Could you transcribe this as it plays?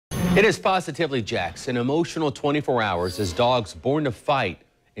It is positively Jax, an emotional 24 hours as dogs born to fight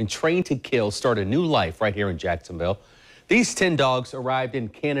and trained to kill start a new life right here in Jacksonville. These 10 dogs arrived in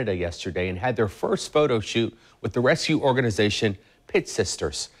Canada yesterday and had their first photo shoot with the rescue organization Pit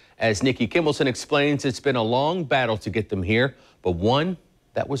Sisters. As Nikki Kimbleson explains, it's been a long battle to get them here, but one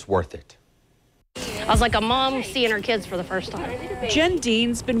that was worth it. I was like a mom seeing her kids for the first time. Jen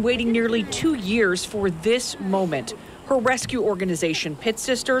Dean's been waiting nearly 2 years for this moment. Her rescue organization, Pit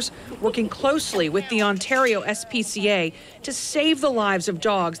Sisters, working closely with the Ontario SPCA to save the lives of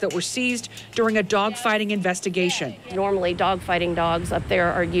dogs that were seized during a dogfighting investigation. Normally, dogfighting dogs up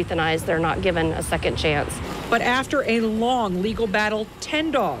there are euthanized. They're not given a second chance. But after a long legal battle,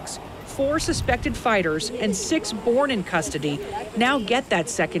 10 dogs, 4 suspected fighters, and 6 born in custody now get that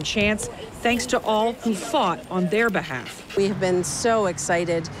second chance, thanks to all who fought on their behalf. We have been so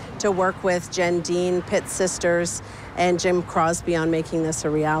excited to work with Jen Dean, Pit Sisters, and Jim Crosby on making this a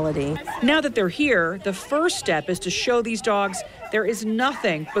reality. Now that they're here, the first step is to show these dogs there is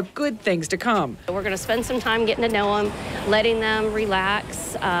nothing but good things to come. We're going to spend some time getting to know them, letting them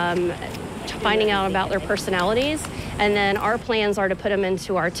relax, finding out about their personalities, and then our plans are to put them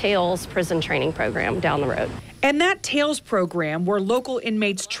into our TAILS prison training program down the road. And that TAILS program, where local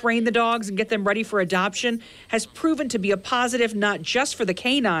inmates train the dogs and get them ready for adoption, has proven to be a positive not just for the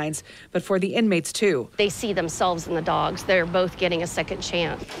canines, but for the inmates too. They see themselves in the dogs. They're both getting a second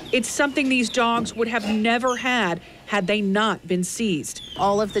chance. It's something these dogs would have never had they not been seized.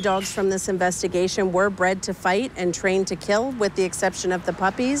 All of the dogs from this investigation were bred to fight and trained to kill, with the exception of the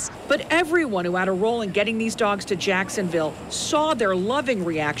puppies. But everyone who had a role in getting these dogs to Jacksonville saw their loving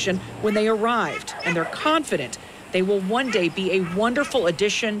reaction when they arrived, and they're confident they will one day be a wonderful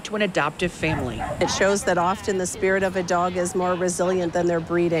addition to an adoptive family. It shows that often the spirit of a dog is more resilient than their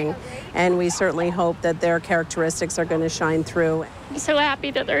breeding, and we certainly hope that their characteristics are going to shine through. I'm so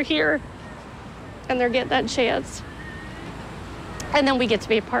happy that they're here and they're getting that chance. And then we get to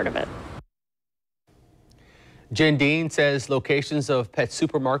be a part of it. Jen Dean says locations of Pet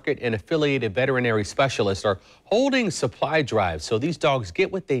Supermarket and affiliated veterinary specialists are holding supply drives so these dogs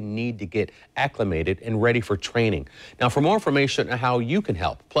get what they need to get acclimated and ready for training. Now, for more information on how you can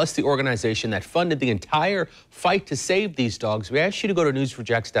help, plus the organization that funded the entire fight to save these dogs, we ask you to go to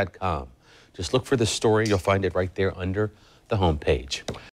news4jax.com. Just look for the story. You'll find it right there under the homepage.